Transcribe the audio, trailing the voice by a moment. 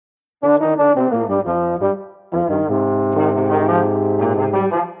Hi,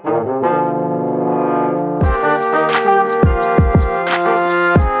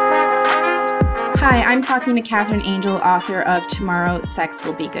 I'm talking to Katherine Angel, author of Tomorrow, Sex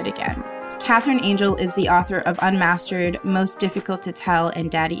Will Be Good Again. Katherine Angel is the author of Unmastered, Most Difficult to Tell, and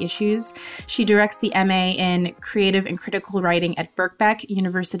Daddy Issues. She directs the MA in Creative and Critical Writing at Birkbeck,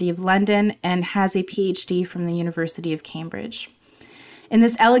 University of London, and has a PhD from the University of Cambridge. In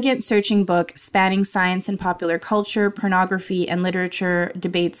this elegant, searching book, spanning science and popular culture, pornography, and literature,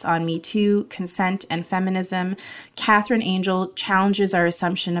 debates on Me Too, consent, and feminism, Katherine Angel challenges our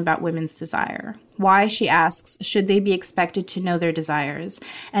assumption about women's desire. Why, she asks, should they be expected to know their desires?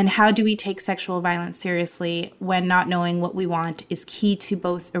 And how do we take sexual violence seriously when not knowing what we want is key to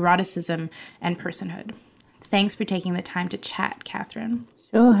both eroticism and personhood? Thanks for taking the time to chat, Katherine.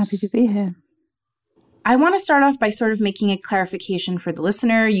 Sure, happy to be here. I want to start off by sort of making a clarification for the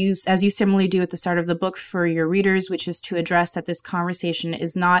listener, as you similarly do at the start of the book for your readers, which is to address that this conversation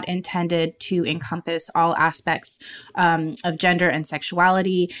is not intended to encompass all aspects of gender and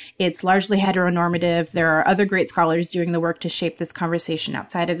sexuality. It's largely heteronormative. There are other great scholars doing the work to shape this conversation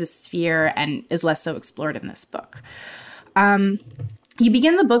outside of this sphere and is less so explored in this book. You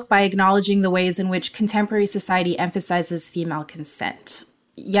begin the book by acknowledging the ways in which contemporary society emphasizes female consent.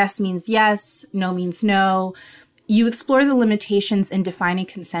 Yes means yes, no means no. You explore the limitations in defining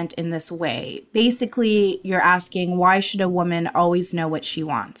consent in this way. Basically, you're asking, why should a woman always know what she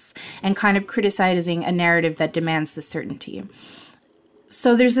wants? And kind of criticizing a narrative that demands the certainty.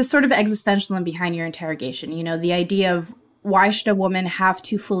 So there's this sort of existentialism behind your interrogation, the idea of why should a woman have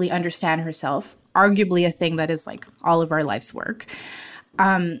to fully understand herself, arguably a thing that is like all of our life's work,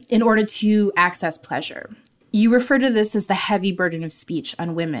 in order to access pleasure. You refer to this as the heavy burden of speech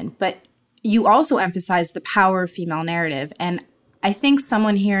on women, but you also emphasize the power of female narrative. And I think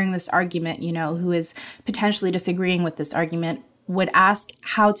someone hearing this argument, who is potentially disagreeing with this argument, would ask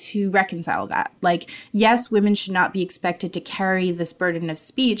how to reconcile that. Like, yes, women should not be expected to carry this burden of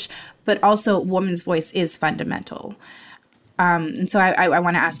speech, but also a woman's voice is fundamental. And so I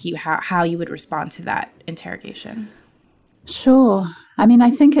want to ask you how you would respond to that interrogation. Sure. I mean, I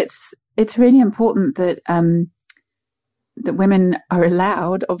think it's really important that that women are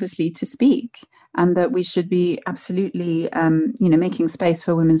allowed, obviously, to speak, and that we should be absolutely, making space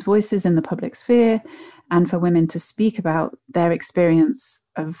for women's voices in the public sphere, and for women to speak about their experience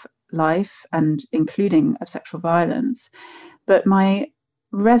of life, and including of sexual violence. But my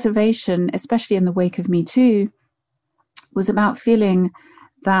reservation, especially in the wake of Me Too, was about feeling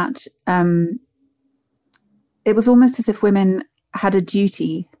that it was almost as if women had a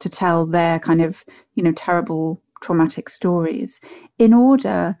duty to tell their kind of, terrible, traumatic stories in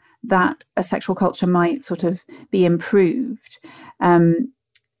order that a sexual culture might sort of be improved. And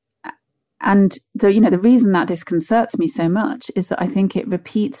the reason that disconcerts me so much is that I think it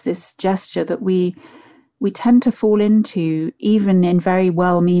repeats this gesture that we tend to fall into, even in very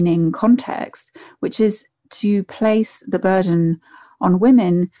well-meaning contexts, which is to place the burden on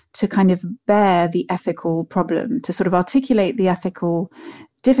women to kind of bear the ethical problem, to sort of articulate the ethical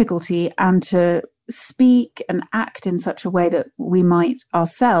difficulty, and to speak and act in such a way that we might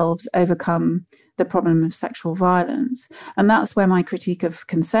ourselves overcome the problem of sexual violence. And that's where my critique of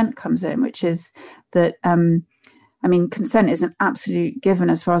consent comes in, which is that, consent is an absolute given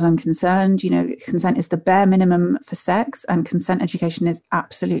as far as I'm concerned. Consent is the bare minimum for sex, and consent education is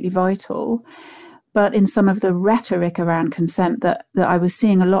absolutely vital. But in some of the rhetoric around consent that I was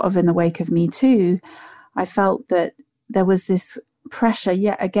seeing a lot of in the wake of Me Too, I felt that there was this pressure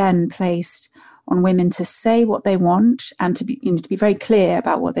yet again placed on women to say what they want, and to be very clear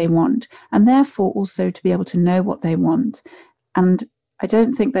about what they want, and therefore also to be able to know what they want. And I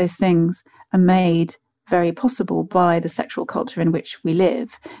don't think those things are made very possible by the sexual culture in which we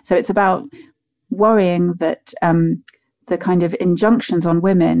live. So it's about worrying that the kind of injunctions on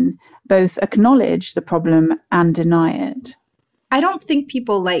women both acknowledge the problem and deny it. I don't think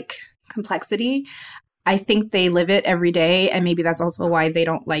people like complexity. I think they live it every day, and maybe that's also why they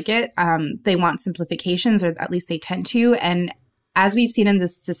don't like it. They want simplifications, or at least they tend to. And as we've seen in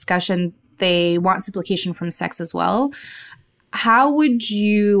this discussion, they want simplification from sex as well. How would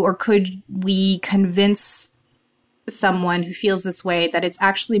you, or could we, convince someone who feels this way that it's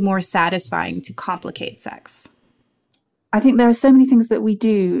actually more satisfying to complicate sex? I think there are so many things that we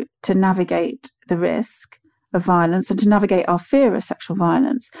do to navigate the risk of violence and to navigate our fear of sexual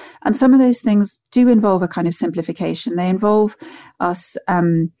violence. And some of those things do involve a kind of simplification. They involve us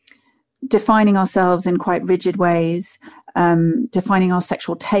defining ourselves in quite rigid ways, defining our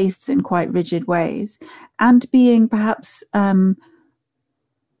sexual tastes in quite rigid ways, and being perhaps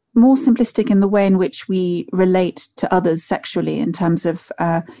more simplistic in the way in which we relate to others sexually, in terms of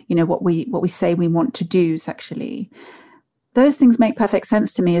what we say we want to do sexually. Those things make perfect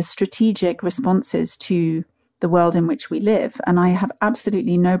sense to me as strategic responses to the world in which we live, and I have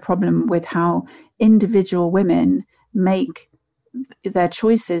absolutely no problem with how individual women make their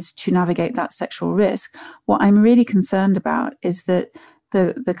choices to navigate that sexual risk. What I'm really concerned about is that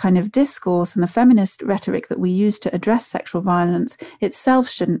the kind of discourse and the feminist rhetoric that we use to address sexual violence itself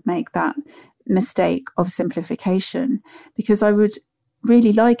shouldn't make that mistake of simplification, because I would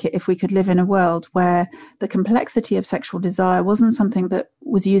really like it if we could live in a world where the complexity of sexual desire wasn't something that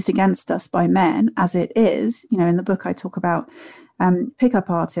was used against us by men, as it is. In the book I talk about pickup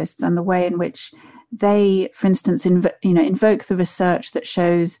artists and the way in which they, for instance, invoke the research that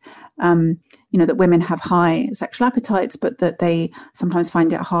shows, that women have high sexual appetites, but that they sometimes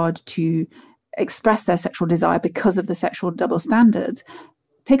find it hard to express their sexual desire because of the sexual double standards.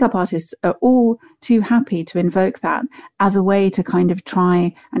 Pickup artists are all too happy to invoke that as a way to kind of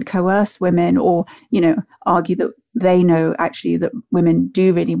try and coerce women, or, argue that they know actually that women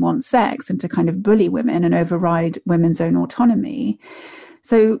do really want sex, and to kind of bully women and override women's own autonomy.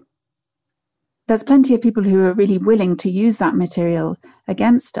 So there's plenty of people who are really willing to use that material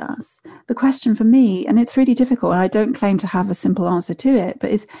against us. The question for me, and it's really difficult, and I don't claim to have a simple answer to it, but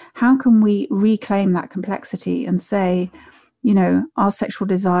is how can we reclaim that complexity and say, our sexual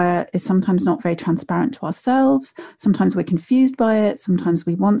desire is sometimes not very transparent to ourselves. Sometimes we're confused by it. Sometimes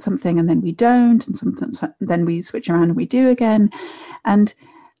we want something and then we don't. And sometimes then we switch around and we do again. And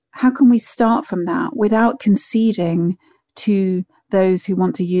how can we start from that without conceding to those who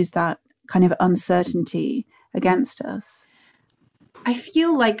want to use that kind of uncertainty against us? I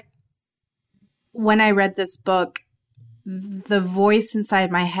feel like when I read this book, the voice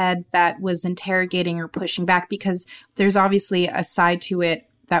inside my head that was interrogating or pushing back, because there's obviously a side to it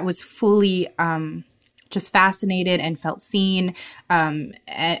that was fully just fascinated and felt seen and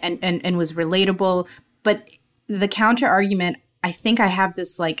was relatable. But the counter argument, I think I have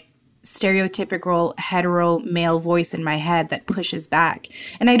this like stereotypical hetero male voice in my head that pushes back.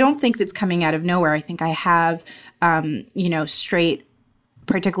 And I don't think that's coming out of nowhere. I think I have, straight,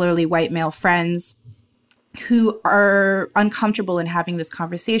 particularly white male friends who are uncomfortable in having this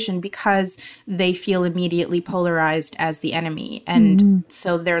conversation because they feel immediately polarized as the enemy. And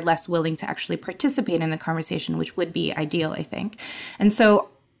so they're less willing to actually participate in the conversation, which would be ideal, I think. And so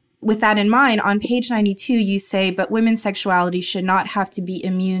with that in mind, on page 92, you say, but women's sexuality should not have to be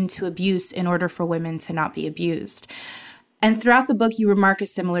immune to abuse in order for women to not be abused. And throughout the book, you remark a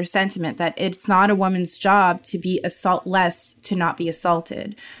similar sentiment, that it's not a woman's job to be assaultless to not be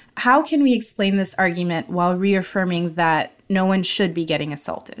assaulted. How can we explain this argument while reaffirming that no one should be getting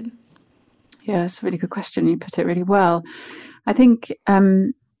assaulted? Yeah, it's a really good question. You put it really well. I think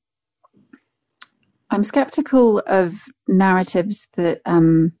I'm skeptical of narratives that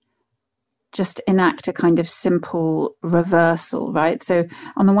just enact a kind of simple reversal, right? So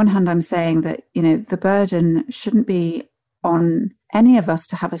on the one hand, I'm saying that, the burden shouldn't be on any of us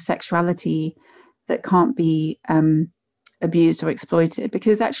to have a sexuality that can't be abused or exploited,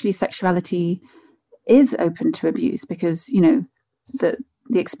 because actually sexuality is open to abuse, because, the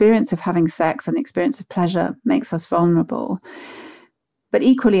experience of having sex and the experience of pleasure makes us vulnerable. But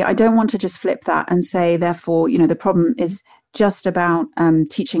equally, I don't want to just flip that and say, therefore, the problem is just about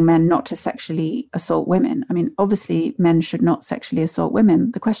teaching men not to sexually assault women. I mean, obviously, men should not sexually assault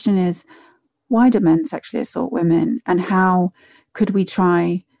women. The question is, why do men sexually assault women, and how could we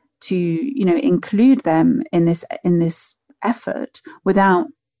try to, include them in this effort without,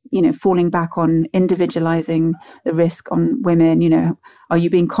 falling back on individualizing the risk on women? Are you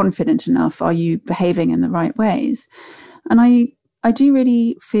being confident enough? Are you behaving in the right ways? And I do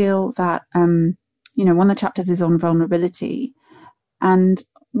really feel that, one of the chapters is on vulnerability. And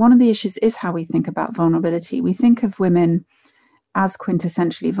one of the issues is how we think about vulnerability. We think of women as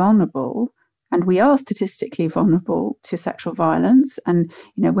quintessentially vulnerable, and we are statistically vulnerable to sexual violence, and,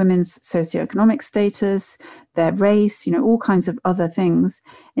 women's socioeconomic status, their race, all kinds of other things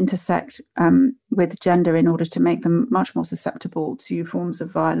intersect with gender in order to make them much more susceptible to forms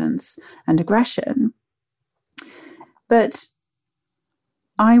of violence and aggression. But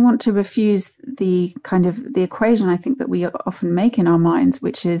I want to refuse the equation I think that we often make in our minds,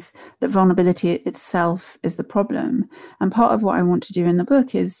 which is that vulnerability itself is the problem. And part of what I want to do in the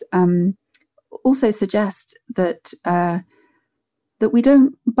book is also suggest that that we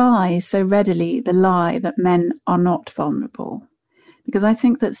don't buy so readily the lie that men are not vulnerable, because I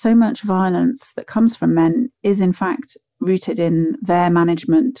think that so much violence that comes from men is in fact rooted in their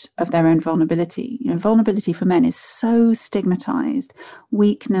management of their own vulnerability. Vulnerability for men is so stigmatized.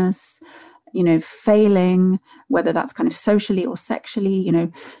 Weakness, failing, whether that's kind of socially or sexually,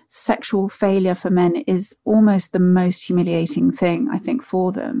 sexual failure for men is almost the most humiliating thing, I think,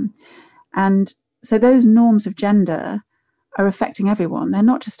 for them. And so those norms of gender are affecting everyone. They're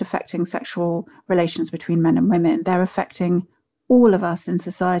not just affecting sexual relations between men and women. They're affecting all of us in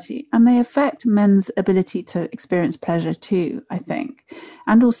society. And they affect men's ability to experience pleasure too, I think.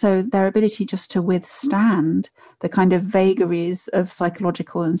 And also their ability just to withstand the kind of vagaries of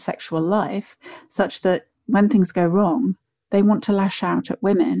psychological and sexual life, such that when things go wrong, they want to lash out at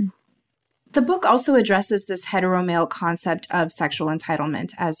women. The book also addresses this heteromale concept of sexual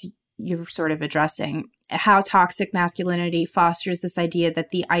entitlement, as you're sort of addressing, how toxic masculinity fosters this idea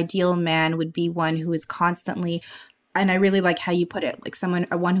that the ideal man would be one who is constantly, and I really like how you put it, like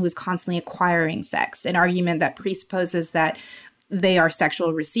one who is constantly acquiring sex, an argument that presupposes that they are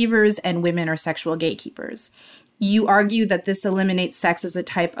sexual receivers and women are sexual gatekeepers. You argue that this eliminates sex as a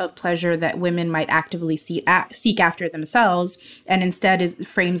type of pleasure that women might actively seek after themselves, and instead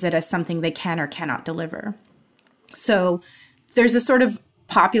frames it as something they can or cannot deliver. So there's a sort of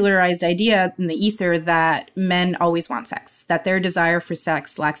popularized idea in the ether that men always want sex, that their desire for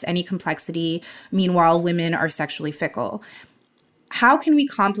sex lacks any complexity. Meanwhile, women are sexually fickle. How can we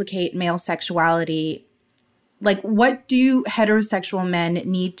complicate male sexuality? Like, what do heterosexual men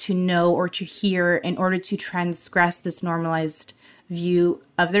need to know or to hear in order to transgress this normalized view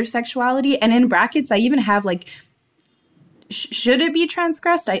of their sexuality? And in brackets, I even have like, should it be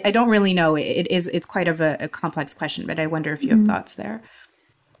transgressed? I don't really know. It's quite of a complex question, but I wonder if you have thoughts there.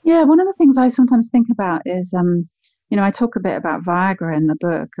 Yeah, one of the things I sometimes think about is, I talk a bit about Viagra in the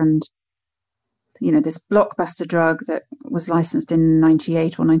book, and, this blockbuster drug that was licensed in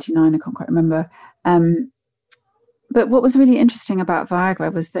 98 or 99, I can't quite remember. But what was really interesting about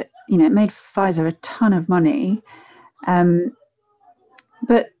Viagra was that, it made Pfizer a ton of money.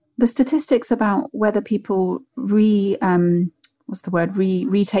 But the statistics about whether people retake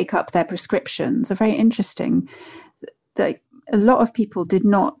up their prescriptions are very interesting. A lot of people did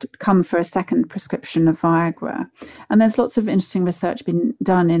not come for a second prescription of Viagra. And there's lots of interesting research been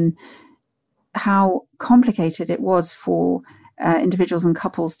done in how complicated it was for individuals and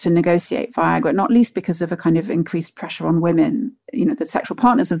couples to negotiate Viagra, not least because of a kind of increased pressure on women, the sexual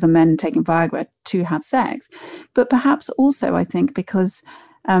partners of the men taking Viagra to have sex. But perhaps also, I think, because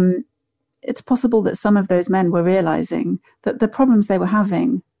it's possible that some of those men were realizing that the problems they were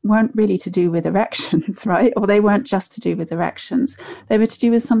having weren't really to do with erections, right? Or they weren't just to do with erections. They were to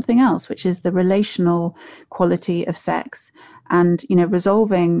do with something else, which is the relational quality of sex. And,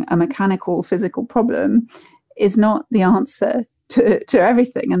 resolving a mechanical, physical problem is not the answer to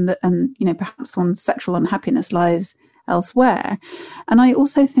everything. And perhaps one's sexual unhappiness lies elsewhere. And I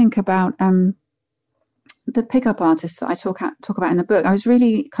also think about the pickup artists that I talk about in the book. I was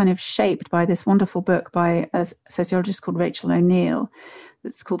really kind of shaped by this wonderful book by a sociologist called Rachel O'Neill.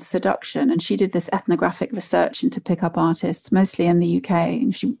 It's called Seduction, and she did this ethnographic research into pickup artists, mostly in the UK,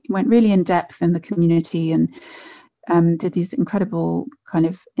 and she went really in depth in the community and did these incredible kind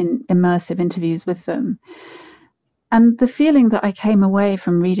of immersive interviews with them. And the feeling that I came away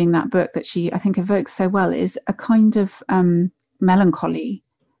from reading that book that she, I think, evokes so well is a kind of melancholy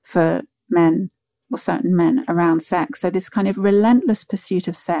for men, or certain men, around sex. So this kind of relentless pursuit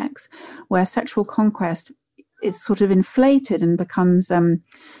of sex, where sexual conquest is sort of inflated and becomes,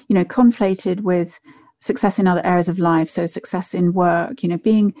 conflated with success in other areas of life. So success in work,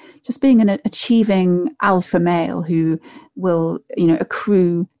 being an achieving alpha male who will,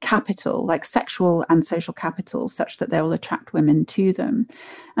 accrue capital, like sexual and social capital, such that they will attract women to them.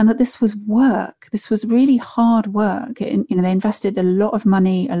 And that this was work. This was really hard work. They invested a lot of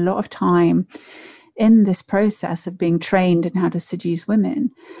money, a lot of time in this process of being trained in how to seduce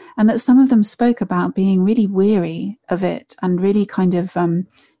women, and that some of them spoke about being really weary of it and really kind of,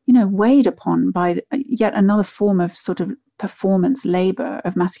 weighed upon by yet another form of sort of performance labor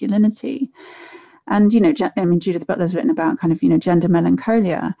of masculinity. And, Judith Butler's written about kind of, gender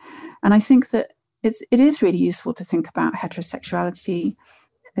melancholia. And I think that it is really useful to think about heterosexuality,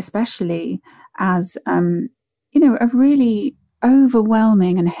 especially as, a really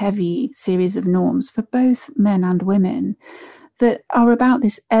overwhelming and heavy series of norms for both men and women that are about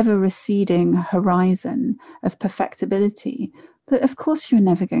this ever receding horizon of perfectibility that of course you're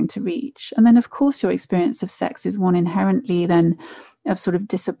never going to reach. And then of course your experience of sex is one inherently then of sort of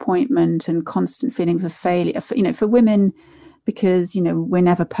disappointment and constant feelings of failure. For women, because, we're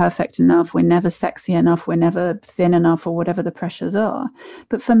never perfect enough, we're never sexy enough, we're never thin enough, or whatever the pressures are.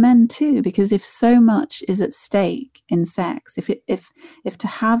 But for men too, because if so much is at stake in sex, if to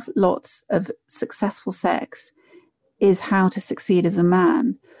have lots of successful sex is how to succeed as a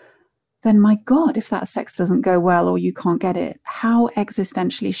man, then my God, if that sex doesn't go well or you can't get it, how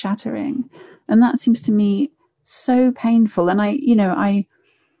existentially shattering. And that seems to me so painful. And I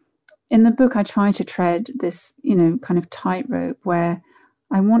in the book, I try to tread this, kind of tightrope where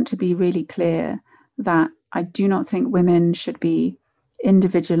I want to be really clear that I do not think women should be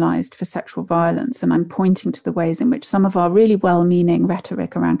individualized for sexual violence. And I'm pointing to the ways in which some of our really well-meaning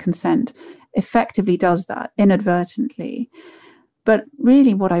rhetoric around consent effectively does that inadvertently. But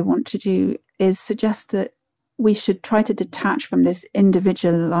really what I want to do is suggest that we should try to detach from this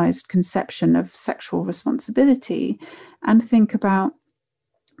individualized conception of sexual responsibility and think about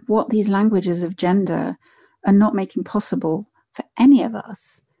what these languages of gender are not making possible for any of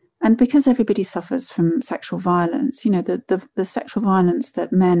us. And because everybody suffers from sexual violence, the sexual violence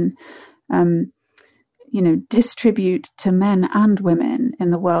that men, distribute to men and women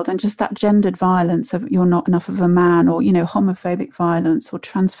in the world, and just that gendered violence of you're not enough of a man, or, homophobic violence or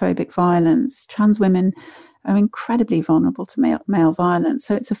transphobic violence. Trans women are incredibly vulnerable to male violence.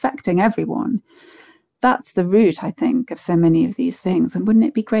 So it's affecting everyone. That's the root, I think, of so many of these things. And wouldn't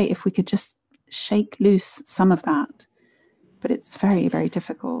it be great if we could just shake loose some of that? But it's very, very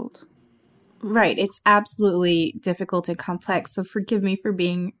difficult. Right. It's absolutely difficult and complex. So forgive me for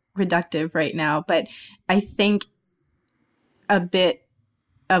being reductive right now. But I think a bit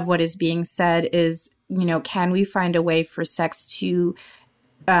of what is being said is, can we find a way for sex to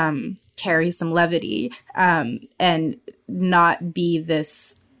carry some levity and not be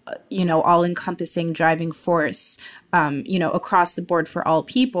this all-encompassing driving force, across the board for all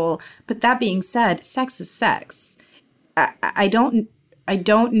people. But that being said, sex is sex. I don't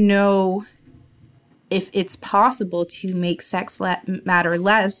know if it's possible to make sex matter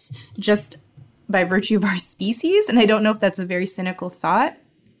less just by virtue of our species. And I don't know if that's a very cynical thought.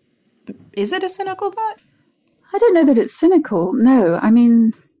 Is it a cynical thought? I don't know that it's cynical. No, I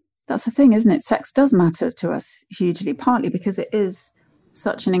mean, that's the thing, isn't it? Sex does matter to us hugely, partly because it is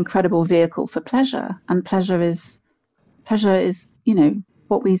such an incredible vehicle for pleasure. And pleasure is,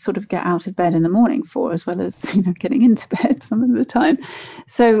 what we sort of get out of bed in the morning for, as well as, getting into bed some of the time.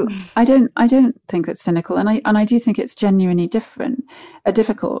 So I don't think it's cynical. And I do think it's genuinely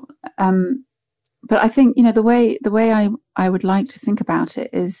difficult. But I think, the way I would like to think about it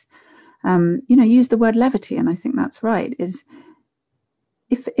is, use the word levity. And I think that's right, is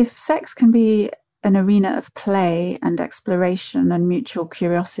if sex can be an arena of play and exploration and mutual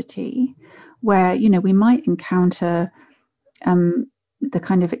curiosity, where, we might encounter the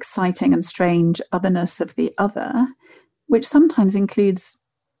kind of exciting and strange otherness of the other, which sometimes includes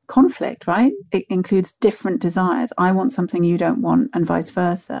conflict, right? It includes different desires. I want something you don't want, and vice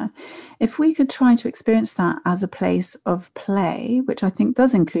versa. If we could try to experience that as a place of play, which I think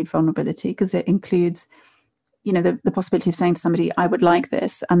does include vulnerability, because it includes the possibility of saying to somebody, I would like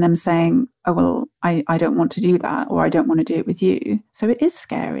this, and them saying, oh, well, I don't want to do that, or I don't want to do it with you. So it is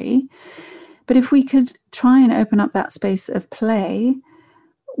scary. But if we could try and open up that space of play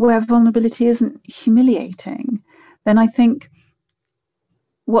where vulnerability isn't humiliating, then I think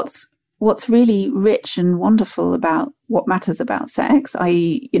what's really rich and wonderful about what matters about sex,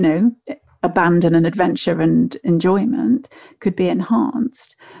 i.e., abandon and adventure and enjoyment, could be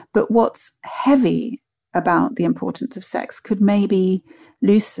enhanced. But what's heavy about the importance of sex could maybe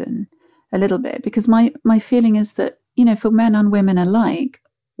loosen a little bit, because my feeling is that, for men and women alike,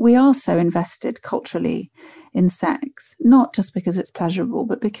 we are so invested culturally in sex, not just because it's pleasurable,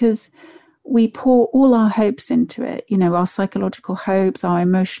 but because we pour all our hopes into it, our psychological hopes, our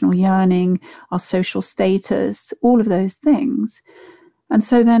emotional yearning, our social status, all of those things. And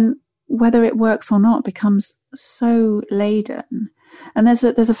so then whether it works or not becomes so laden. And there's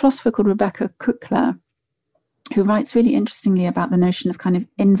a philosopher called Rebecca Kukla, who writes really interestingly about the notion of kind of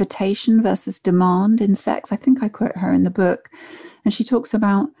invitation versus demand in sex. I think I quote her in the book. And she talks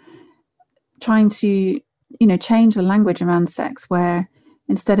about trying to, change the language around sex, where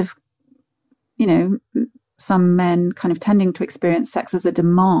instead of, some men kind of tending to experience sex as a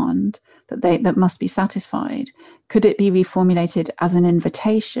demand that must be satisfied, could it be reformulated as an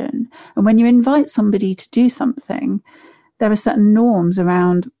invitation? And when you invite somebody to do something, there are certain norms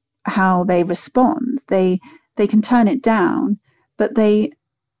around how they respond. They can turn it down, but they're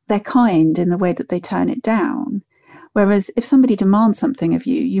kind in the way that they turn it down. Whereas if somebody demands something of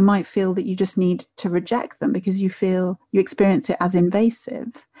you, you might feel that you just need to reject them because you experience it as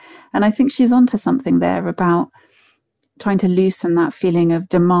invasive. And I think she's onto something there about trying to loosen that feeling of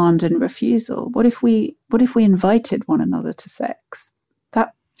demand and refusal. What if we invited one another to sex?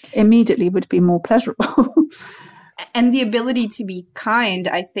 That immediately would be more pleasurable. And the ability to be kind,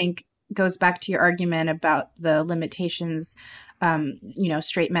 I think, goes back to your argument about the limitations,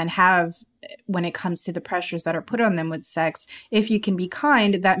 straight men have when it comes to the pressures that are put on them with sex. If you can be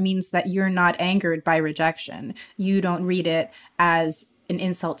kind, that means that you're not angered by rejection. You don't read it as an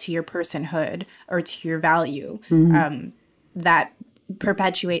insult to your personhood or to your value. That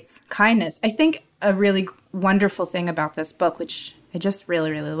perpetuates kindness. I think a really wonderful thing about this book, which I just really,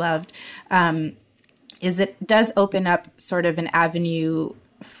 really loved, is it does open up sort of an avenue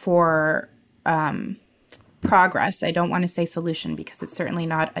for progress. I don't want to say solution because it's certainly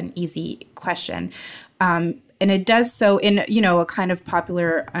not an easy question. And it does so in, a kind of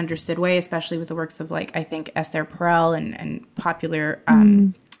popular understood way, especially with the works of I think Esther Perel and popular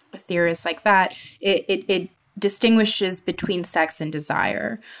theorists like that. It distinguishes between sex and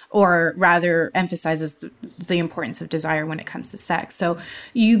desire, or rather emphasizes the importance of desire when it comes to sex. So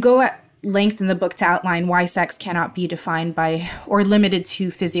you go at length in the book to outline why sex cannot be defined by or limited to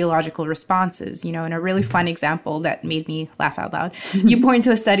physiological responses. In a really fun example that made me laugh out loud, you point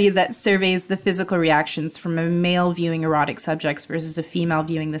to a study that surveys the physical reactions from a male viewing erotic subjects versus a female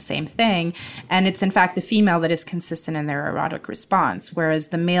viewing the same thing. And it's in fact the female that is consistent in their erotic response, whereas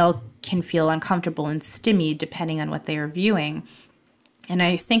the male can feel uncomfortable and stymied depending on what they are viewing. And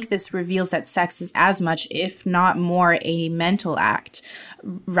I think this reveals that sex is as much, if not more, a mental act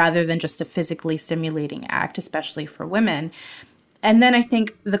rather than just a physically stimulating act, especially for women. And then I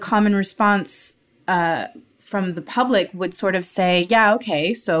think the common response from the public would sort of say, yeah,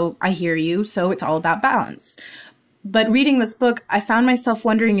 okay, so I hear you, so it's all about balance. But reading this book, I found myself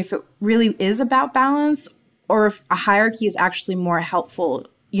wondering if it really is about balance or if a hierarchy is actually more helpful.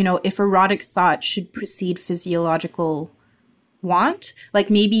 If erotic thought should precede physiological want,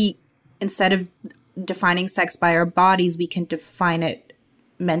 maybe instead of defining sex by our bodies, we can define it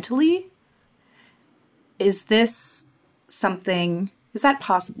mentally. Is that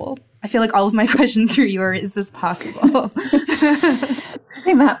possible? I feel like all of my questions are is this possible? I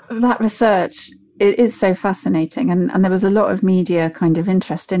think that research is so fascinating, and there was a lot of media kind of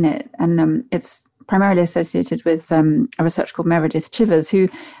interest in it, and it's primarily associated with a researcher called Meredith Chivers, who,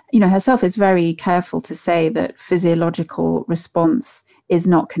 herself is very careful to say that physiological response is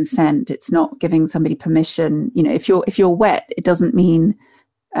not consent. It's not giving somebody permission. If you're wet, it doesn't mean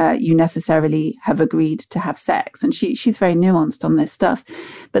you necessarily have agreed to have sex. And she's very nuanced on this stuff.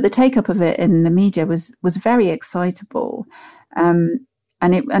 But the take-up of it in the media was very excitable, and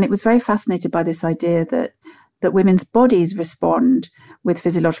it was very fascinated by this idea that women's bodies respond with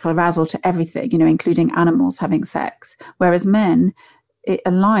physiological arousal to everything, including animals having sex, whereas men, it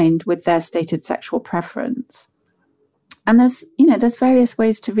aligned with their stated sexual preference. And there's various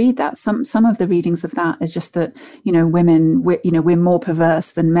ways to read that. Some of the readings of that is just that, women, we're more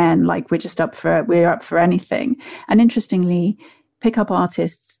perverse than men, we're up for anything. And interestingly, pickup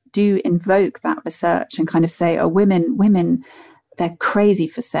artists do invoke that research and kind of say, oh, women, they're crazy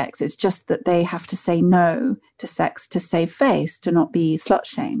for sex. It's just that they have to say no to sex to save face, to not be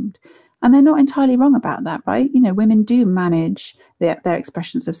slut-shamed. And they're not entirely wrong about that, right? Women do manage their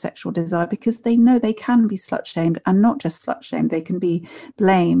expressions of sexual desire because they know they can be slut-shamed, and not just slut-shamed. They can be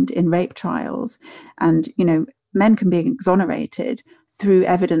blamed in rape trials. And, men can be exonerated through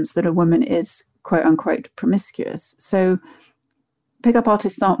evidence that a woman is, quote unquote, promiscuous. So pickup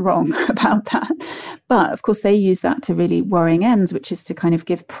artists aren't wrong about that. But of course, they use that to really worrying ends, which is to kind of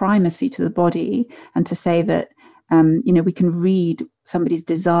give primacy to the body and to say that, we can read somebody's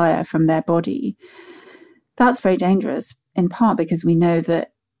desire from their body. That's very dangerous, in part because we know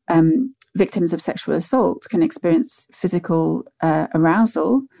that victims of sexual assault can experience physical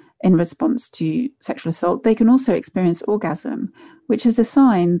arousal in response to sexual assault. They can also experience orgasm, which is a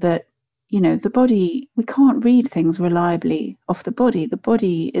sign that the body, we can't read things reliably off the body. The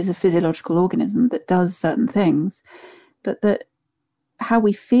body is a physiological organism that does certain things, but that how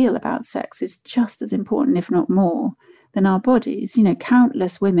we feel about sex is just as important, if not more, than our bodies.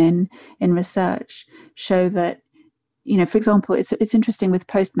 Countless women in research show that, for example, it's interesting with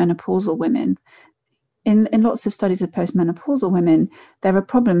postmenopausal women. In lots of studies of postmenopausal women, there are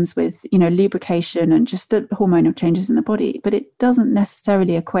problems with, lubrication and just the hormonal changes in the body, but it doesn't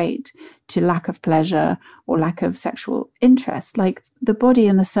necessarily equate to lack of pleasure or lack of sexual interest. Like, the body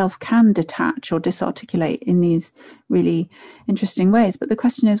and the self can detach or disarticulate in these really interesting ways. But the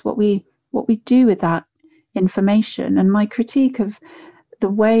question is what we do with that information. And my critique of the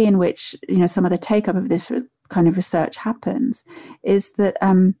way in which, some of the take-up of this kind of research happens is that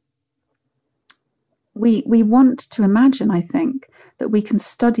we want to imagine, I think, that we can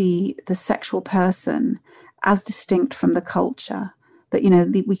study the sexual person as distinct from the culture. That,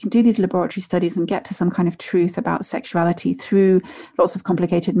 we can do these laboratory studies and get to some kind of truth about sexuality through lots of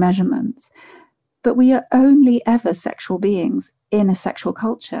complicated measurements. But we are only ever sexual beings in a sexual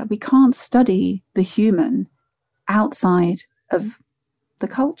culture. We can't study the human outside of the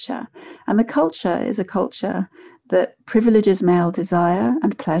culture. And the culture is a culture that privileges male desire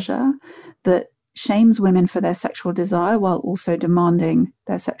and pleasure, that shames women for their sexual desire while also demanding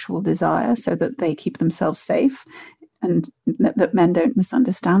their sexual desire so that they keep themselves safe and that men don't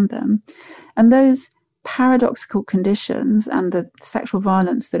misunderstand them. And those paradoxical conditions and the sexual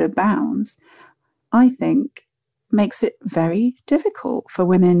violence that abounds, I think, makes it very difficult for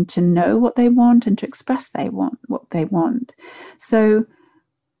women to know what they want and to express what they want. So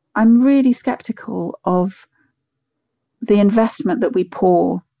I'm really skeptical of the investment that we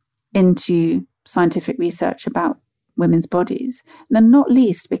pour into scientific research about women's bodies, and not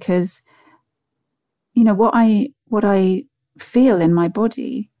least because, what I feel in my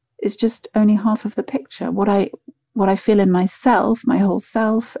body is just only half of the picture. What I feel in myself, my whole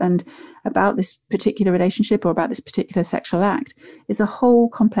self, and about this particular relationship or about this particular sexual act is a whole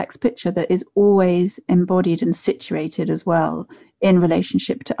complex picture that is always embodied and situated as well in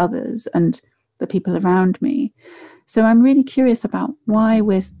relationship to others and the people around me. So I'm really curious about why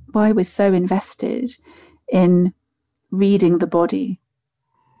we're so invested in reading the body.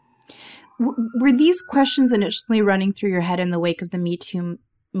 Were these questions initially running through your head in the wake of the Me Too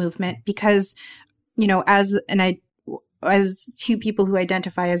movement? Because, as two people who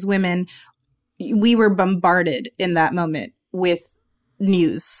identify as women, we were bombarded in that moment with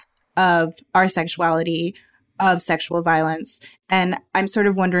news of our sexuality, of sexual violence. And I'm sort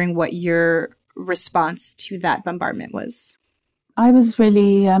of wondering what your response to that bombardment was. I was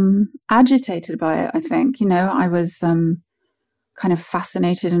really agitated by it, I think. I was kind of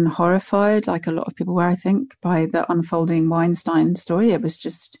fascinated and horrified, like a lot of people were, I think, by the unfolding Weinstein story. It was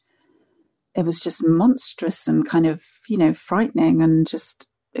just monstrous and kind of, frightening and just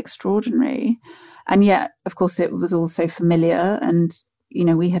extraordinary. And yet, of course, it was also familiar. And,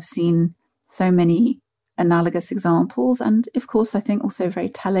 we have seen so many analogous examples. And of course, I think also very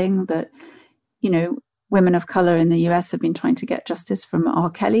telling that, women of color in the US have been trying to get justice from R.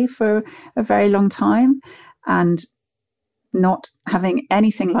 Kelly for a very long time and not having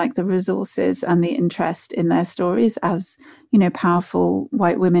anything like the resources and the interest in their stories as, powerful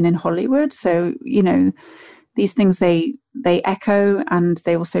white women in Hollywood. So, these things, they echo and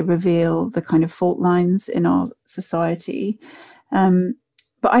they also reveal the kind of fault lines in our society.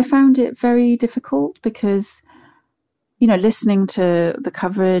 But I found it very difficult because, listening to the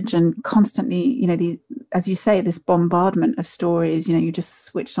coverage and constantly, as you say, this bombardment of stories, you just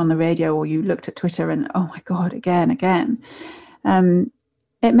switched on the radio or you looked at Twitter and, oh my God, again.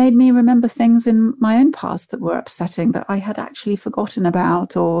 It made me remember things in my own past that were upsetting that I had actually forgotten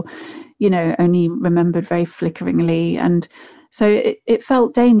about or, only remembered very flickeringly. And so it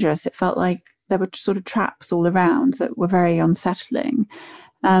felt dangerous. It felt like there were sort of traps all around that were very unsettling.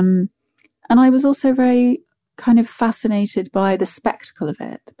 And I was also very kind of fascinated by the spectacle of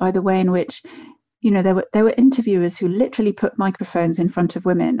it, by the way in which, there were interviewers who literally put microphones in front of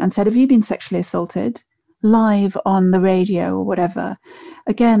women and said, have you been sexually assaulted? Live on the radio or whatever.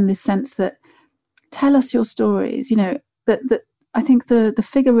 Again, this sense that tell us your stories, that I think the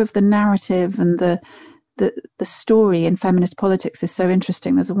figure of the narrative and the story in feminist politics is so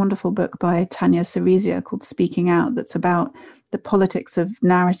interesting. There's a wonderful book by Tanya Sarizia called Speaking Out that's about the politics of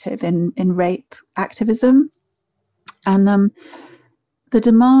narrative in rape activism. And the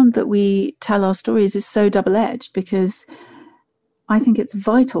demand that we tell our stories is so double-edged because I think it's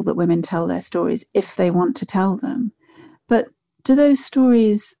vital that women tell their stories if they want to tell them. But do those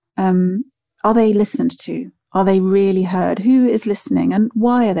stories, are they listened to? Are they really heard? Who is listening and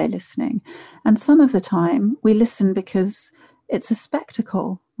why are they listening? And some of the time we listen because it's a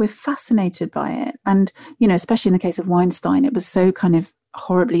spectacle. We're fascinated by it. And, especially in the case of Weinstein, it was so kind of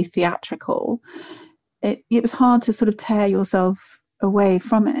horribly theatrical. It was hard to sort of tear yourself away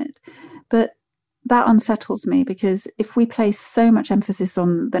from it. But that unsettles me because if we place so much emphasis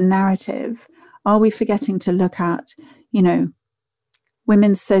on the narrative, are we forgetting to look at,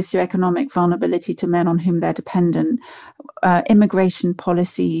 women's socioeconomic vulnerability to men on whom they're dependent, immigration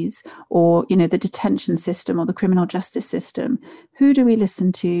policies, or, the detention system or the criminal justice system? Who do we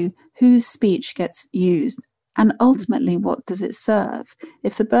listen to? Whose speech gets used? And ultimately, what does it serve?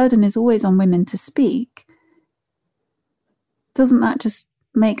 If the burden is always on women to speak, doesn't that just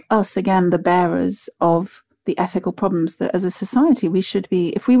make us, again, the bearers of the ethical problems that as a society we should be,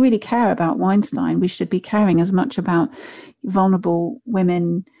 if we really care about Weinstein, we should be caring as much about vulnerable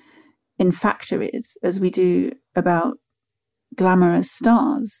women in factories as we do about glamorous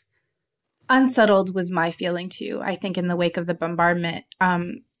stars. Unsettled was my feeling too, I think, in the wake of the bombardment.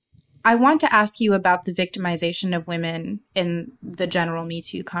 I want to ask you about the victimization of women in the general Me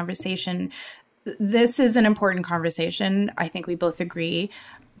Too conversation. This is an important conversation. I think we both agree.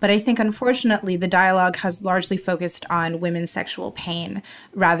 But I think, unfortunately, the dialogue has largely focused on women's sexual pain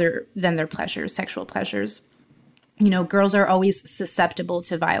rather than their pleasures, sexual pleasures. You know, girls are always susceptible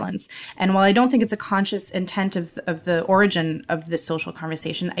to violence. And while I don't think it's a conscious intent of the origin of this social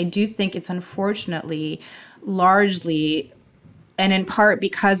conversation, I do think it's unfortunately largely, and in part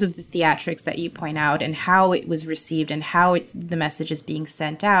because of the theatrics that you point out and how it was received and how the message is being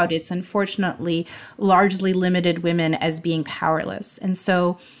sent out, it's unfortunately largely limited women as being powerless. And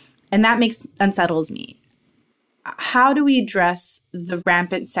that unsettles me. How do we address the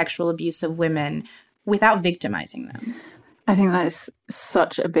rampant sexual abuse of women without victimizing them? I think that is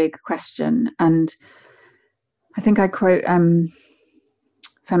such a big question. And I think I quote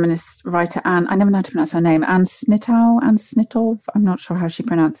feminist writer I never know how to pronounce her name, Anne Snitov, I'm not sure how she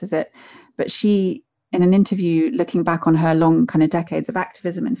pronounces it, but she, in an interview looking back on her long kind of decades of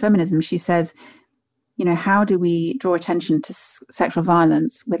activism and feminism, she says, you know, how do we draw attention to sexual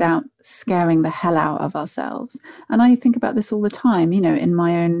violence without scaring the hell out of ourselves? And I think about this all the time, you know, in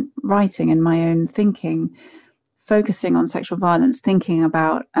my own writing, in my own thinking, focusing on sexual violence, thinking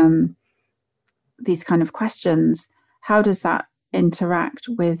about these kind of questions. How does that interact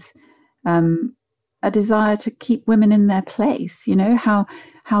with a desire to keep women in their place? You know, how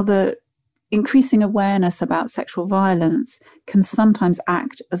the increasing awareness about sexual violence can sometimes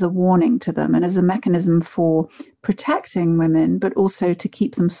act as a warning to them and as a mechanism for protecting women, but also to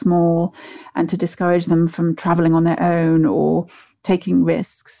keep them small and to discourage them from traveling on their own or taking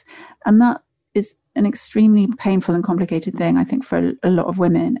risks. And that is an extremely painful and complicated thing, I think, for a lot of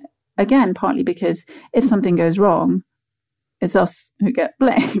women. Again, partly because if something goes wrong, it's us who get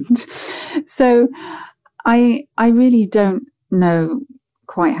blamed. So I really don't know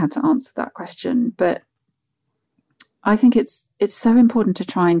quite how to answer that question, but I think it's so important to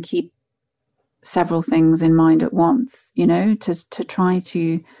try and keep several things in mind at once, you know, to try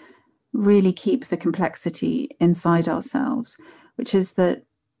to really keep the complexity inside ourselves, which is that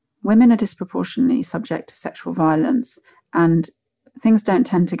women are disproportionately subject to sexual violence, and things don't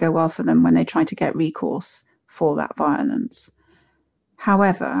tend to go well for them when they try to get recourse for that violence.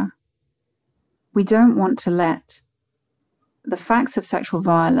 However, we don't want to let the facts of sexual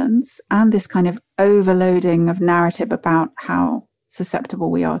violence and this kind of overloading of narrative about how susceptible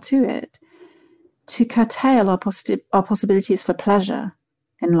we are to it to curtail our possibilities for pleasure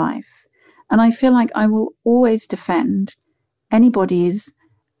in life. And I feel like I will always defend anybody's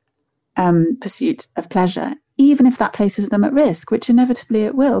pursuit of pleasure, even if that places them at risk, which inevitably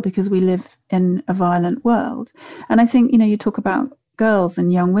it will, because we live in a violent world. And I think, you know, you talk about girls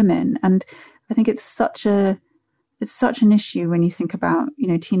and young women, and I think it's such an issue when you think about, you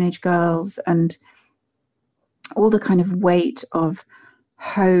know, teenage girls and all the kind of weight of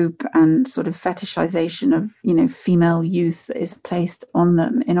hope and sort of fetishization of, you know, female youth that is placed on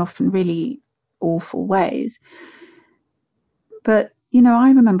them in often really awful ways. But, you know, I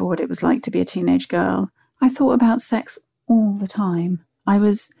remember what it was like to be a teenage girl. I thought about sex all the time. I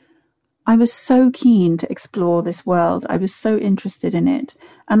was so keen to explore this world. I was so interested in it.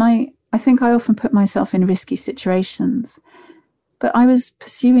 And I think I often put myself in risky situations, but I was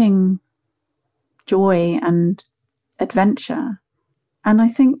pursuing joy and adventure. And I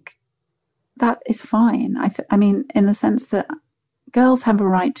think that is fine. I mean, in the sense that girls have a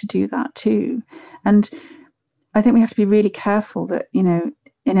right to do that too. And I think we have to be really careful that, you know,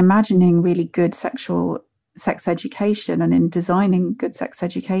 in imagining really good sex education and in designing good sex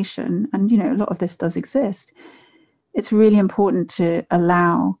education, and, you know, a lot of this does exist, it's really important to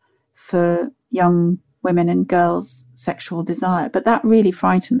allow for young women and girls' sexual desire. But that really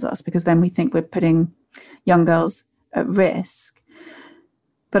frightens us, because then we think we're putting young girls at risk.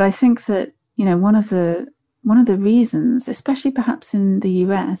 But I think that, you know, one of the reasons, especially perhaps in the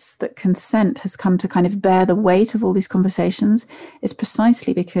US, that consent has come to kind of bear the weight of all these conversations is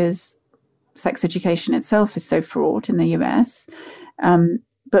precisely because sex education itself is so fraught in the US,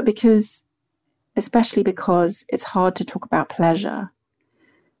 but especially because it's hard to talk about pleasure.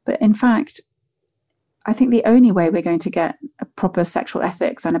 But in fact, I think the only way we're going to get a proper sexual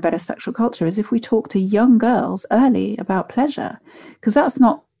ethics and a better sexual culture is if we talk to young girls early about pleasure, because that's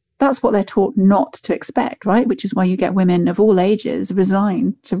not that's what they're taught not to expect, right? Which is why you get women of all ages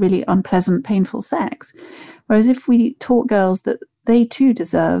resigned to really unpleasant, painful sex. Whereas if we taught girls that they too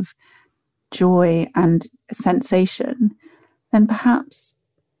deserve joy and sensation, then perhaps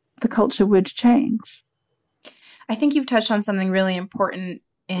the culture would change. I think you've touched on something really important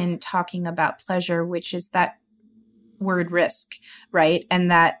in talking about pleasure, which is that word risk, right? And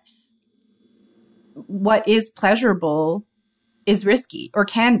that what is pleasurable is risky, or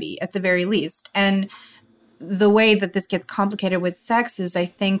can be at the very least. And the way that this gets complicated with sex is, I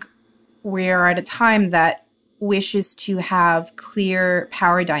think we're at a time that wishes to have clear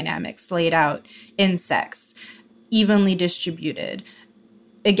power dynamics laid out in sex, evenly distributed,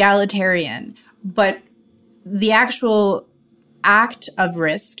 egalitarian, but the actual act of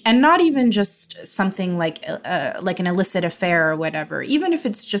risk, and not even just something like an illicit affair or whatever, even if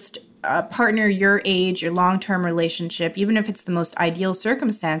it's just a partner your age, your long-term relationship, even if it's the most ideal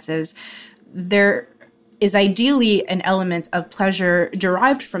circumstances, there is ideally an element of pleasure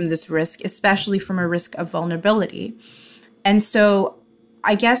derived from this risk, especially from a risk of vulnerability. And so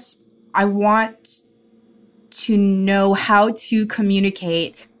I guess I want to know how to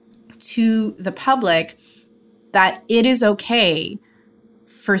communicate to the public that it is okay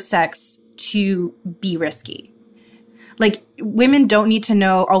for sex to be risky. Like, women don't need to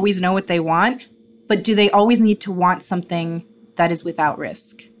always know what they want, but do they always need to want something that is without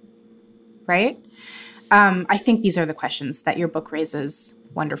risk? Right? I think these are the questions that your book raises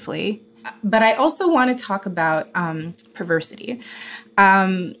wonderfully. But I also want to talk about perversity.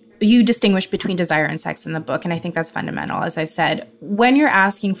 You distinguish between desire and sex in the book, and I think that's fundamental, as I've said. When you're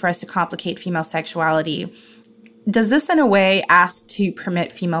asking for us to complicate female sexuality, does this in a way ask to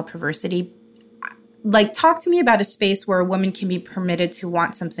permit female perversity? Like, talk to me about a space where a woman can be permitted to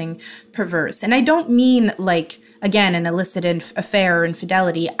want something perverse. And I don't mean, like, again, an illicit affair or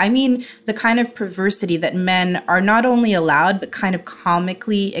infidelity. I mean the kind of perversity that men are not only allowed, but kind of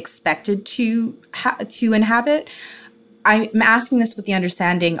comically expected to inhabit. I'm asking this with the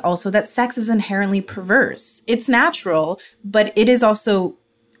understanding also that sex is inherently perverse. It's natural, but it is also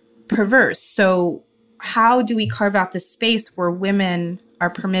perverse. So how do we carve out this space where women are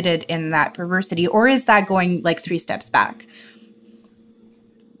permitted in that perversity? Or is that going like 3 steps back?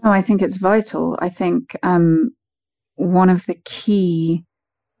 No, I think it's vital. I think one of the key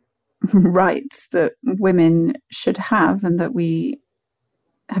rights that women should have and that we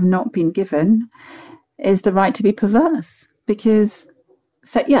have not been given is the right to be perverse. Because,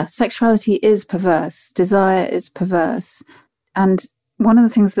 sexuality is perverse. Desire is perverse. And one of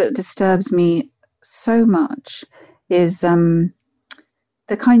the things that disturbs me so much is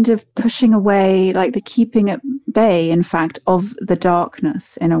the kind of pushing away, like the keeping at bay, in fact, of the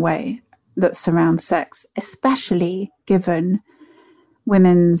darkness in a way that surrounds sex, especially given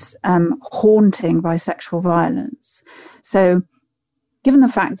women's haunting by sexual violence. So given the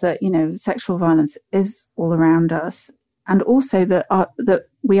fact that, sexual violence is all around us, and also that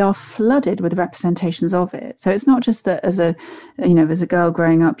we are flooded with representations of it. So it's not just that as a girl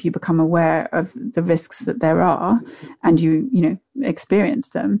growing up, you become aware of the risks that there are and you experience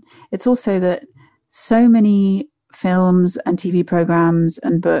them. It's also that so many films and TV programs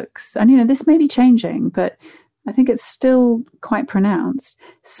and books, and, this may be changing, but I think it's still quite pronounced.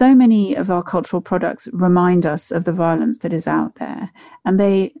 So many of our cultural products remind us of the violence that is out there. And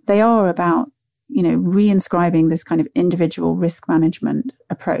they are about, reinscribing this kind of individual risk management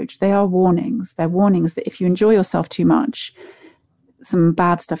approach. They are warnings. They're warnings that if you enjoy yourself too much, some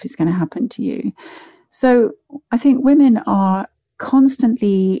bad stuff is going to happen to you. So I think women are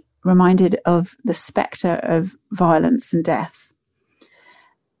constantly reminded of the spectre of violence and death.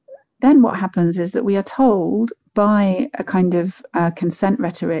 Then what happens is that we are told by a kind of consent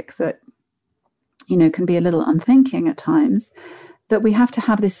rhetoric that, can be a little unthinking at times, that we have to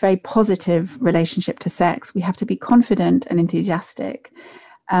have this very positive relationship to sex. We have to be confident and enthusiastic.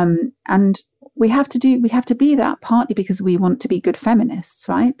 And we have to be that partly because we want to be good feminists,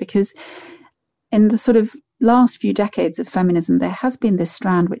 right? Because in the sort of last few decades of feminism, there has been this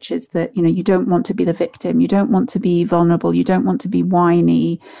strand, which is that, you don't want to be the victim. You don't want to be vulnerable. You don't want to be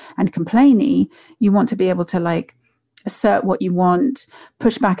whiny and complainy. You want to be able to assert what you want,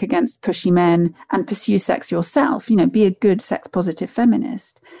 push back against pushy men, and pursue sex yourself, be a good sex positive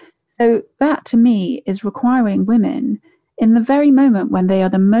feminist. So that to me is requiring women in the very moment when they are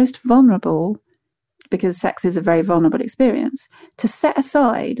the most vulnerable, because sex is a very vulnerable experience, to set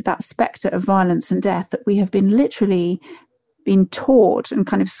aside that spectre of violence and death that we have literally been taught and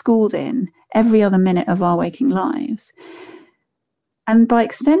kind of schooled in every other minute of our waking lives. And by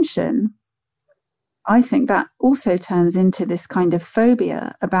extension, I think that also turns into this kind of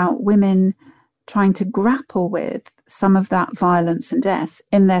phobia about women trying to grapple with some of that violence and death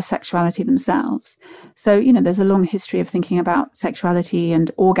in their sexuality themselves. So, there's a long history of thinking about sexuality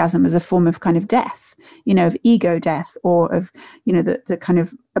and orgasm as a form of kind of death, of ego death, or of, the kind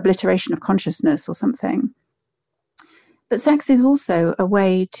of obliteration of consciousness or something. But sex is also a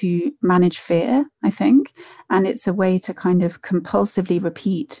way to manage fear, I think, and it's a way to kind of compulsively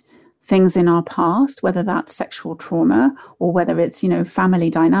repeat things in our past, whether that's sexual trauma or whether it's, family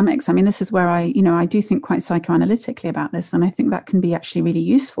dynamics. I mean, this is where I do think quite psychoanalytically about this. And I think that can be actually really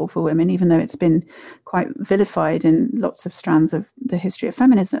useful for women, even though it's been quite vilified in lots of strands of the history of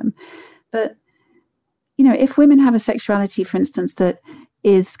feminism. But, if women have a sexuality, for instance, that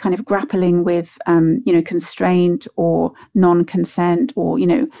is kind of grappling with, constraint or non-consent or,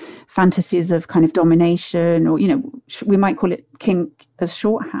 fantasies of kind of domination or, we might call it kink as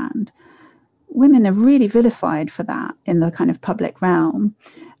shorthand. Women are really vilified for that in the kind of public realm.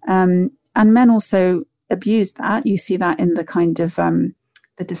 And men also abuse that. You see that in the kind of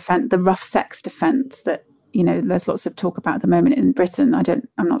the rough sex defense that, there's lots of talk about at the moment in Britain.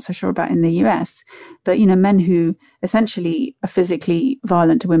 I'm not so sure about in the US, but, men who essentially are physically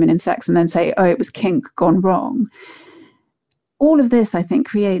violent to women in sex and then say, oh, it was kink gone wrong. All of this, I think,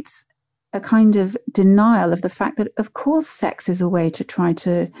 creates a kind of denial of the fact that, of course, sex is a way to try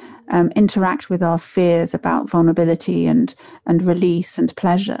to interact with our fears about vulnerability and release and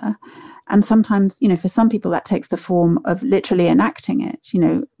pleasure. And sometimes, for some people, that takes the form of literally enacting it,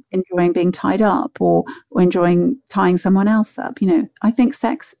 enjoying being tied up or enjoying tying someone else up. I think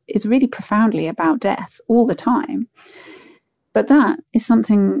sex is really profoundly about death all the time. But that is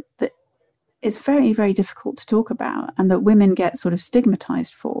something that is very, very difficult to talk about and that women get sort of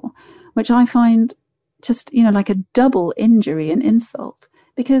stigmatized for, which I find just, like a double injury and insult.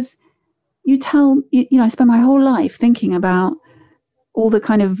 Because I spend my whole life thinking about all the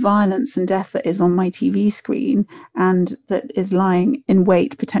kind of violence and death that is on my TV screen and that is lying in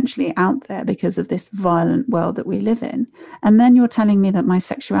wait potentially out there because of this violent world that we live in. And then you're telling me that my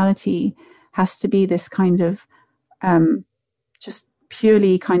sexuality has to be this kind of just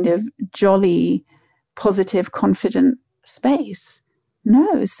purely kind of jolly, positive, confident space.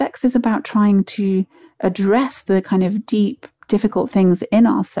 No, sex is about trying to address the kind of deep, difficult things in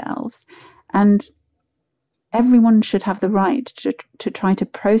ourselves. And everyone should have the right to try to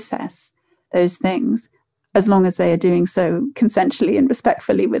process those things as long as they are doing so consensually and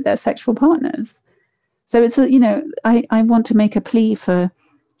respectfully with their sexual partners. So it's, I want to make a plea for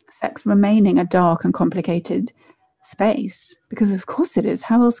sex remaining a dark and complicated space, because of course it is.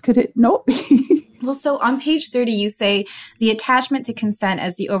 How else could it not be? Well, so on page 30, you say the attachment to consent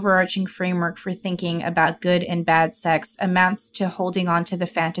as the overarching framework for thinking about good and bad sex amounts to holding on to the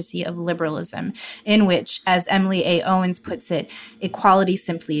fantasy of liberalism, in which, as Emily A. Owens puts it, equality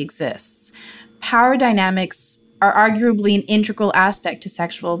simply exists. Power dynamics are arguably an integral aspect to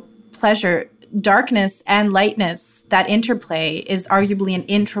sexual pleasure. Darkness and lightness, that interplay, is arguably an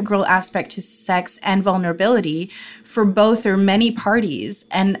integral aspect to sex and vulnerability for both or many parties.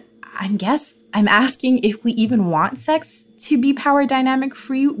 And I'm asking if we even want sex to be power dynamic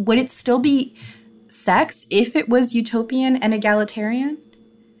free. Would it still be sex if it was utopian and egalitarian?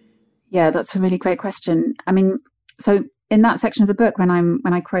 Yeah, that's a really great question. I mean, so in that section of the book, when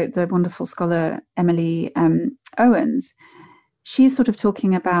I quote the wonderful scholar Emily Owens, she's sort of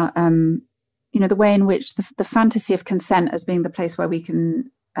talking about the way in which the fantasy of consent as being the place where we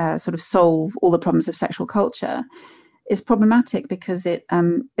can sort of solve all the problems of sexual culture is problematic because it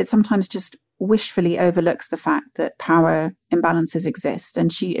sometimes just wishfully overlooks the fact that power imbalances exist.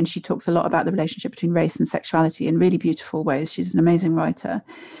 And she talks a lot about the relationship between race and sexuality in really beautiful ways. She's an amazing writer.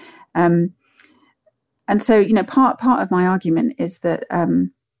 And so, part of my argument is that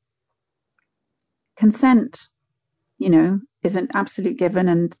consent, is an absolute given,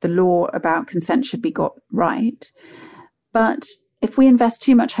 and the law about consent should be got right. But if we invest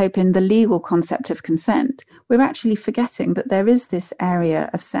too much hope in the legal concept of consent, we're actually forgetting that there is this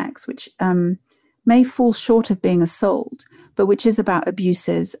area of sex which may fall short of being assault, but which is about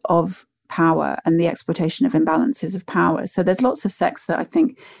abuses of power and the exploitation of imbalances of power. So there's lots of sex that I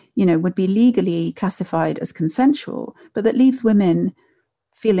think, would be legally classified as consensual, but that leaves women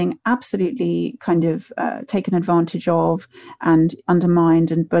feeling absolutely kind of taken advantage of and undermined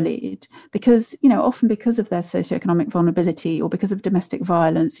and bullied because, often because of their socioeconomic vulnerability or because of domestic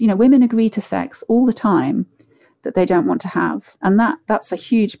violence, women agree to sex all the time that they don't want to have. And that's a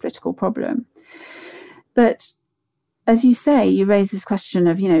huge political problem. But as you say, you raise this question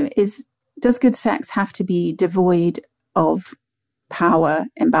of, does good sex have to be devoid of power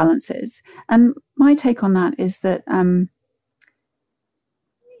imbalances. And my take on that is that,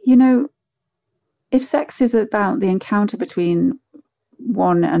 if sex is about the encounter between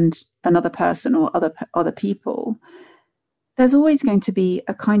one and another person or other people, there's always going to be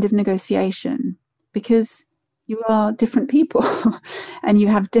a kind of negotiation, because you are different people and you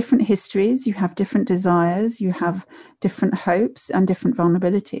have different histories, you have different desires, you have different hopes and different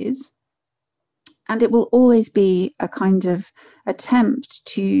vulnerabilities. And it will always be a kind of attempt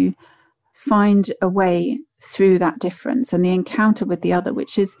to find a way through that difference and the encounter with the other,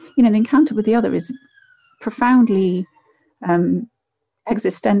 which is, the encounter with the other is profoundly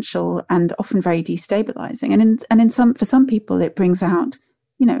existential and often very destabilizing. And for some people, it brings out,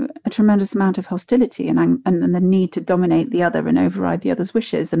 a tremendous amount of hostility and the need to dominate the other and override the other's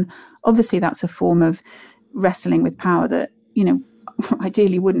wishes. And obviously that's a form of wrestling with power that,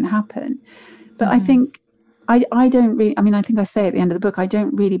 ideally wouldn't happen. But I think I don't really, I think I say at the end of the book, I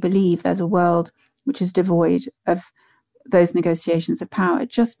don't really believe there's a world which is devoid of those negotiations of power,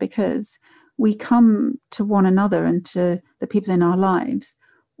 just because we come to one another and to the people in our lives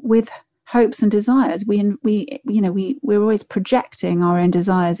with hopes and desires. We're always projecting our own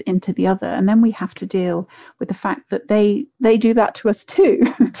desires into the other, and then we have to deal with the fact that they do that to us too.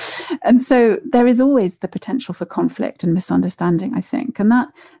 And so there is always the potential for conflict and misunderstanding, I think, and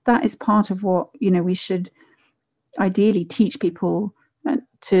that is part of what we should ideally teach people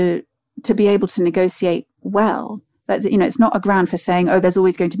to be able to negotiate well. That's, it's not a ground for saying, oh, there's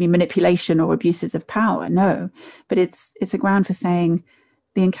always going to be manipulation or abuses of power. No, but it's a ground for saying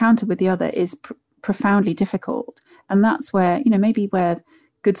the encounter with the other is profoundly difficult. And that's where, maybe where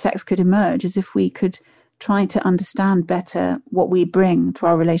good sex could emerge, is if we could try to understand better what we bring to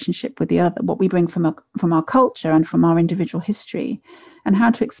our relationship with the other, what we bring from our culture and from our individual history, and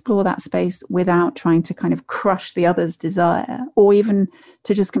how to explore that space without trying to kind of crush the other's desire, or even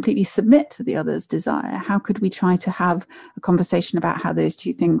to just completely submit to the other's desire. How could we try to have a conversation about how those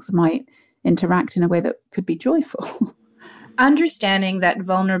two things might interact in a way that could be joyful? Understanding that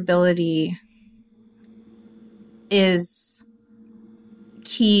vulnerability is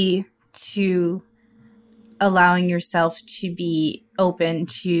key to allowing yourself to be open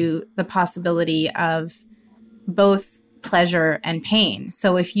to the possibility of both pleasure and pain.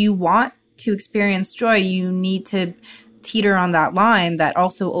 So if you want to experience joy, you need to teeter on that line that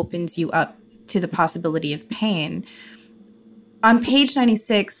also opens you up to the possibility of pain. On page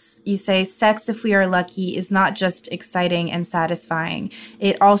 96, you say, sex, if we are lucky, is not just exciting and satisfying.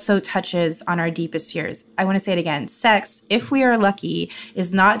 It also touches on our deepest fears. I want to say it again. Sex, if we are lucky,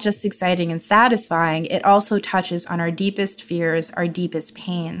 is not just exciting and satisfying. It also touches on our deepest fears, our deepest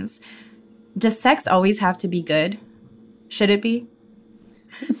pains. Does sex always have to be good? Should it be?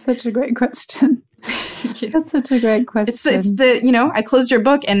 It's such a great question. That's such a great question. It's the I closed your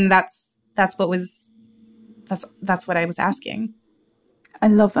book and that's what I was asking. I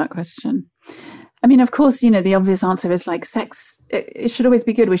love that question. Of course, the obvious answer is like sex, it should always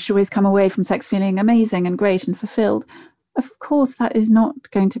be good. We should always come away from sex feeling amazing and great and fulfilled. Of course, that is not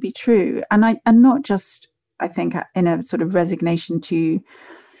going to be true. And not just, I think, in a sort of resignation to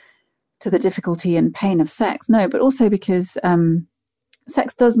the difficulty and pain of sex. No, but also because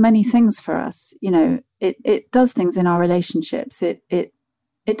sex does many things for us. It does things in our relationships.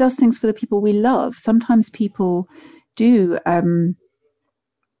 It does things for the people we love. Sometimes people do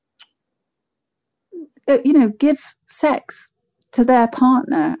give sex to their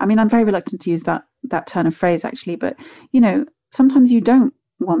partner. I'm very reluctant to use that turn of phrase, actually, but sometimes you don't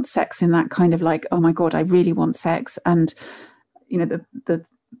want sex in that kind of like, oh my God, I really want sex, and the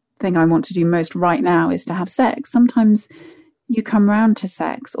thing I want to do most right now is to have sex. Sometimes you come round to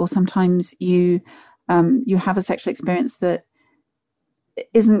sex, or sometimes you have a sexual experience that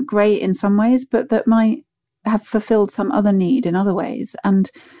isn't great in some ways, but that might have fulfilled some other need in other ways. And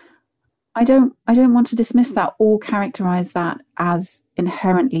I don't want to dismiss that or characterize that as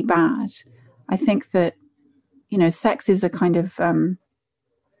inherently bad. I think that, sex is a kind of,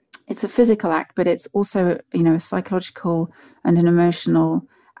 it's a physical act, but it's also, a psychological and an emotional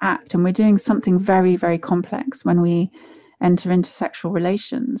act. And we're doing something very, very complex when we enter into sexual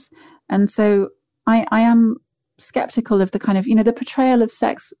relations. And so I am skeptical of the kind of, the portrayal of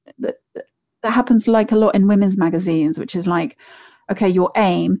sex that happens like a lot in women's magazines, which is like, okay, your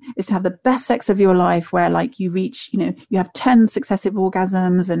aim is to have the best sex of your life, where like you reach, you have 10 successive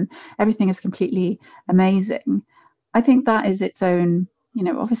orgasms and everything is completely amazing. I think that is its own,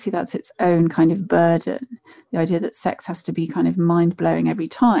 obviously that's its own kind of burden, the idea that sex has to be kind of mind-blowing every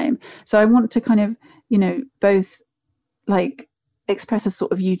time. So I want to kind of, both like express a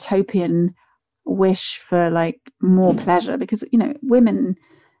sort of utopian wish for like more pleasure, because, you know, women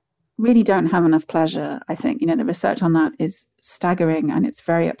really don't have enough pleasure. I think, you know, the research on that is staggering, and it's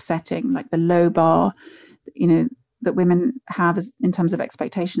very upsetting, like the low bar, you know, that women have in terms of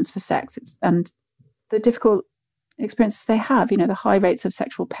expectations for sex. And the difficult experiences they have, you know, the high rates of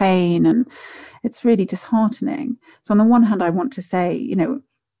sexual pain, and it's really disheartening. So on the one hand, I want to say, you know,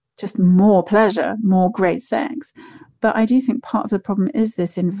 just more pleasure, more great sex. But I do think part of the problem is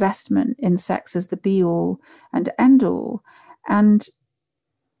this investment in sex as the be all and end all. And,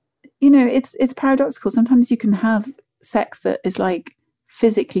 you know, it's paradoxical. Sometimes you can have sex that is like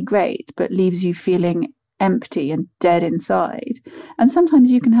physically great, but leaves you feeling empty and dead inside. And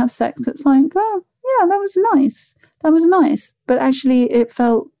sometimes you can have sex that's like, oh, yeah, that was nice. That was nice. But actually it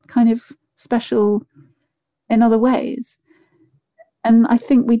felt kind of special in other ways. And I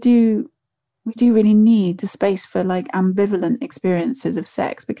think we do really need the space for like ambivalent experiences of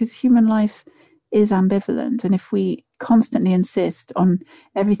sex, because human life is ambivalent. And if we constantly insist on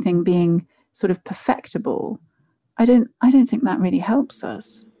everything being sort of perfectible, I don't think that really helps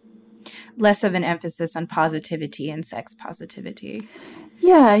us. Less of an emphasis on positivity and sex positivity.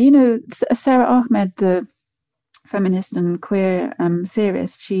 Yeah, you know, Sarah Ahmed, the feminist and queer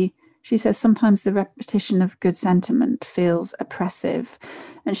theorist, she says sometimes the repetition of good sentiment feels oppressive,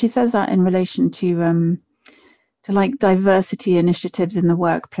 and she says that in relation to like diversity initiatives in the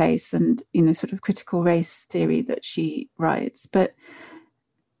workplace and, you know, sort of critical race theory that she writes. But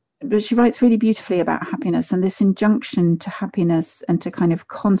she writes really beautifully about happiness, and this injunction to happiness and to kind of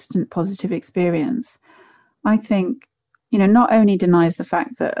constant positive experience, I think, you know, not only denies the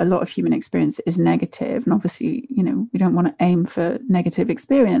fact that a lot of human experience is negative, and obviously, you know, we don't want to aim for negative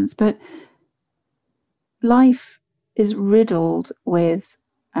experience, but life is riddled with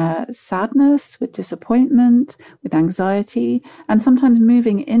sadness, with disappointment, with anxiety, and sometimes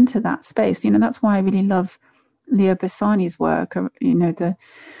moving into that space. You know, that's why I really love Leo Bassani's work, you know,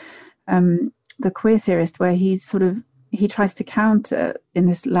 the queer theorist, where he tries to counter, in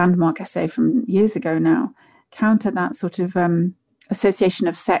this landmark essay from years ago now, counter that sort of association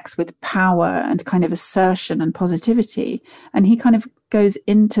of sex with power and kind of assertion and positivity. And he kind of goes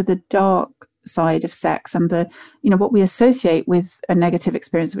into the dark side of sex and the, you know, what we associate with a negative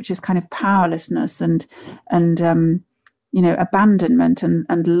experience, which is kind of powerlessness and you know, abandonment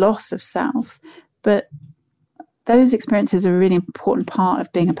and loss of self. But those experiences are a really important part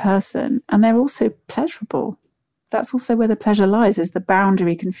of being a person, and they're also pleasurable. That's also where the pleasure lies, is the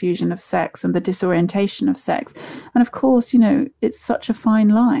boundary confusion of sex and the disorientation of sex. And of course, you know, it's such a fine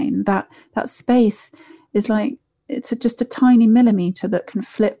line. That space is like, it's just a tiny millimeter that can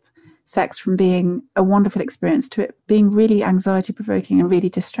flip sex from being a wonderful experience to it being really anxiety provoking and really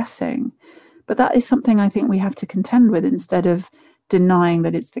distressing. But that is something I think we have to contend with instead of denying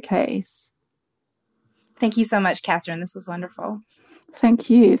that it's the case. Thank you so much, Catherine. This was wonderful. Thank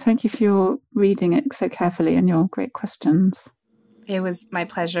you. Thank you for your reading it so carefully and your great questions. It was my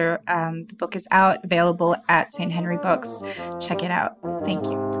pleasure. The book is out, available at St. Henry Books. Check it out. Thank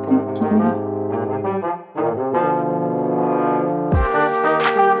you. Thank you.